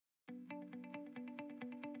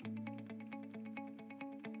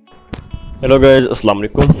Hello guys, Assalamu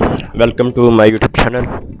alaikum. Welcome to my YouTube channel.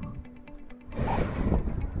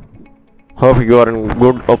 Hope you are in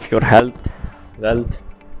good of your health, wealth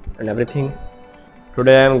and everything.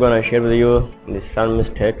 Today I am gonna share with you the some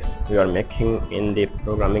mistakes you are making in the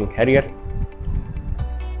programming career.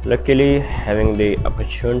 Luckily, having the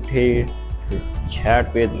opportunity to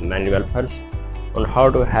chat with many developers on how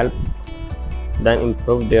to help them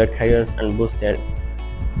improve their careers and boost their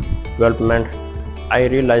development, I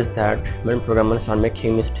realized that many programmers are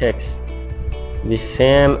making mistakes the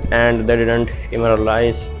same and they didn't even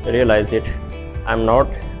realize it. I'm not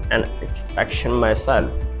an exception myself.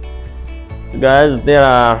 Guys, there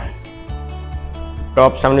are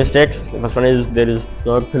top 7 mistakes. The first one is there is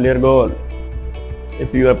no clear goal.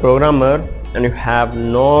 If you are a programmer and you have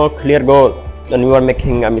no clear goal, then you are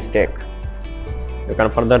making a mistake. You can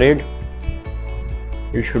further read.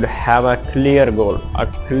 You should have a clear goal.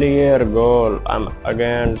 I'm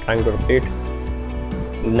again trying to repeat.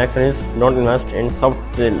 Next one is don't invest in soft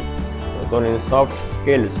skills. Don't in soft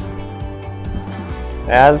skills.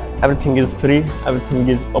 As everything is free, everything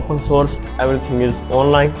is open source, everything is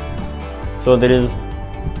online, so there is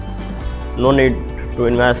no need to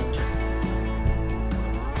invest.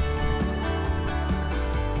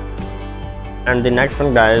 And the next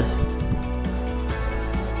one, guys,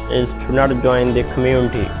 is to not join the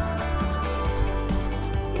community.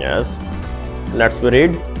 Yes, let's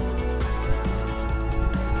read.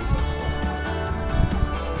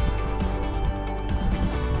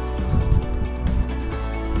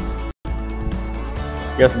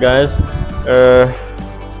 Yes guys,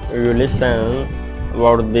 you listen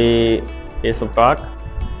about the case of talk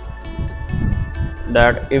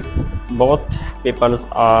that if both people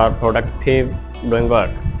are productive doing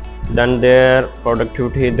work, then their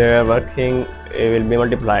productivity, their working will be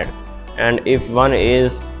multiplied. And if one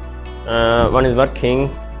is working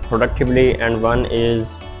productively and one is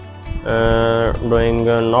doing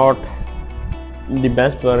not the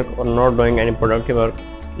best work or not doing any productive work,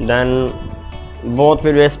 then both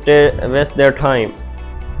will waste their time.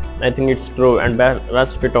 I think it's true, and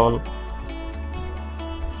best fit on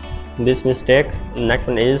this mistake. Next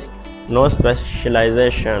one is no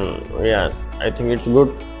specialization. Yes, I think it's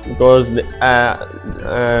good because day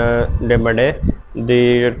by day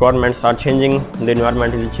the requirements are changing, the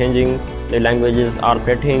environment is changing, the languages are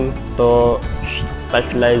updating, so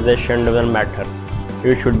specialization doesn't matter.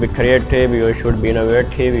 You should be creative, you should be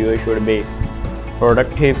innovative, you should be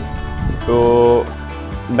productive to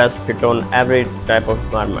best fit on every type of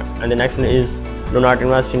environment. And the next one is do not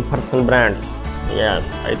invest in personal brands. Yes,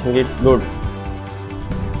 I think it's good.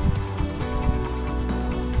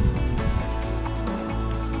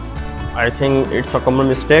 I think it's a common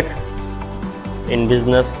mistake in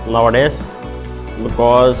business nowadays,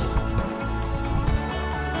 because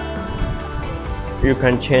you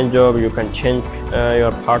can change job, you can change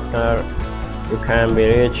your partner, you can be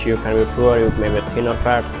rich, you can be poor, you may be thin or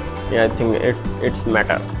fat. Yeah, I think it's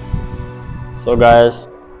matter. So guys,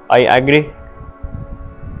 I agree.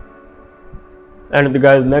 And the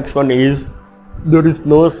guys, next one is there is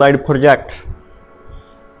no side project.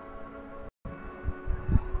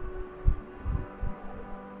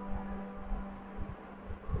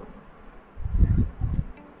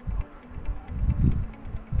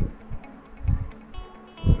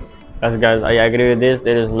 Yes guys, I agree with this.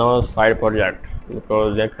 There is no side project,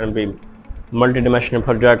 because there can be multi-dimensional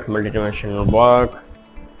project, multi-dimensional work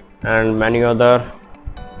and many other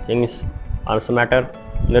things also matter.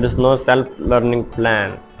 There is no self-learning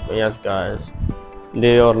plan. Yes guys,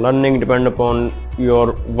 your learning depends upon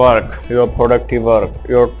your work, your productive work,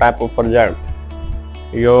 your type of project,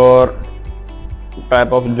 your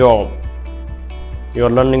type of job. Your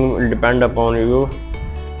learning will depend upon you.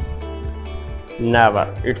 Never.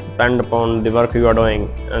 It depends upon the work you are doing.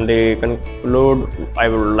 And the conclude I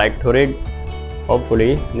would like to read.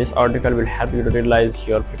 Hopefully this article will help you to realize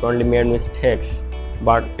your frequently made mistakes,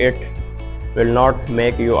 but it will not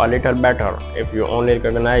make you a little better if you only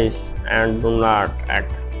recognize and do not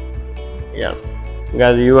act. Yes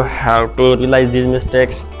guys, you have to realize these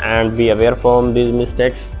mistakes and be aware from these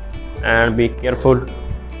mistakes and be careful.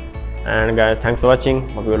 And guys, thanks for watching.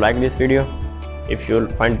 Hope you like this video. If you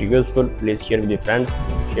find it useful, please share with your friends,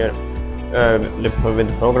 share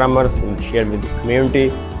with programmers, share with the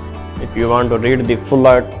community. If you want to read the full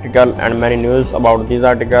article and many news about this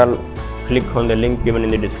article, click on the link given in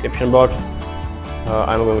the description box.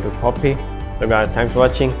 I'm going to copy. So guys, thanks for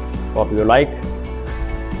watching. Hope you like.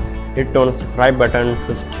 Hit on the subscribe button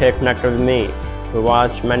to stay connected with me to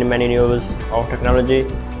watch many news of technology.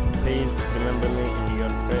 Please